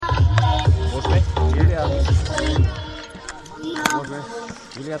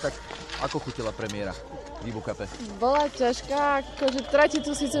Júlia, tak ako chutila premiéra v Ibukape? Bola ťažká, akože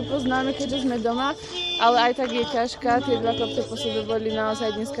traticu síce poznáme, keďže sme doma, ale aj tak je ťažká. Tie dva kopce po sebe boli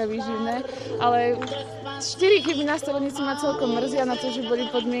naozaj dneska výživné, ale 4 chyby na stolenici ma celkom mrzia na to, že boli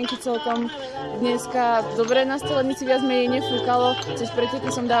podmienky celkom dneska dobré na stolenici, viac menej nefúkalo. Cez preteky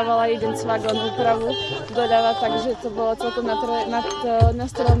som dávala jeden cvak, len úpravu doľava, takže to bolo celkom na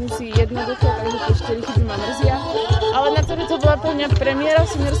stolenici jednoduché, takže tie 4 chyby ma mrzia. Ale na to, že to bola pre mňa premiéra v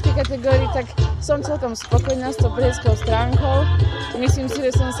seniorskej kategórii, tak som celkom spokojná s tou pretekovou stránkou. Myslím si,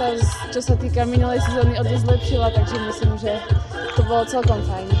 že som sa, čo sa týka minulej sezóny, o dosť zlepšila, takže myslím, že to bolo celkom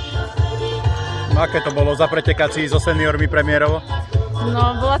fajn. Aké to bolo za pretekať si so seniormi premiérovo?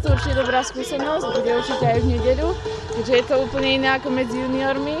 No, bola to určite dobrá skúsenosť, bude určite aj v nedeľu, keďže je to úplne iné ako medzi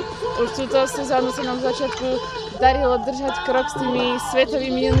juniormi. Už túto sezónu sa nám v začiatku darilo držať krok s tými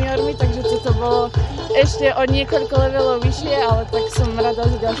svetovými juniormi, takže toto bolo ešte o niekoľko levelov vyššie, ale tak som rada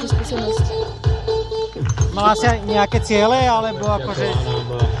za ďalšiu skúsenosť. Mala si nejaké ciele, alebo akože...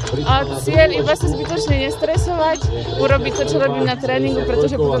 A cieľ iba sa zbytočne nestresovať, urobiť to, čo robím na tréningu,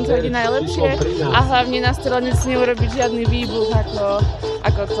 pretože potom to ide najlepšie a hlavne na stolenici neurobiť žiadny výbuch,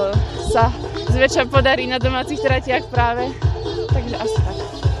 ako to sa zväčša podarí na domácich tratiach práve. Takže asi tak.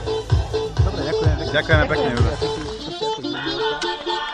 Dobre, ďakujem. Ďakujeme pekne, Júlia.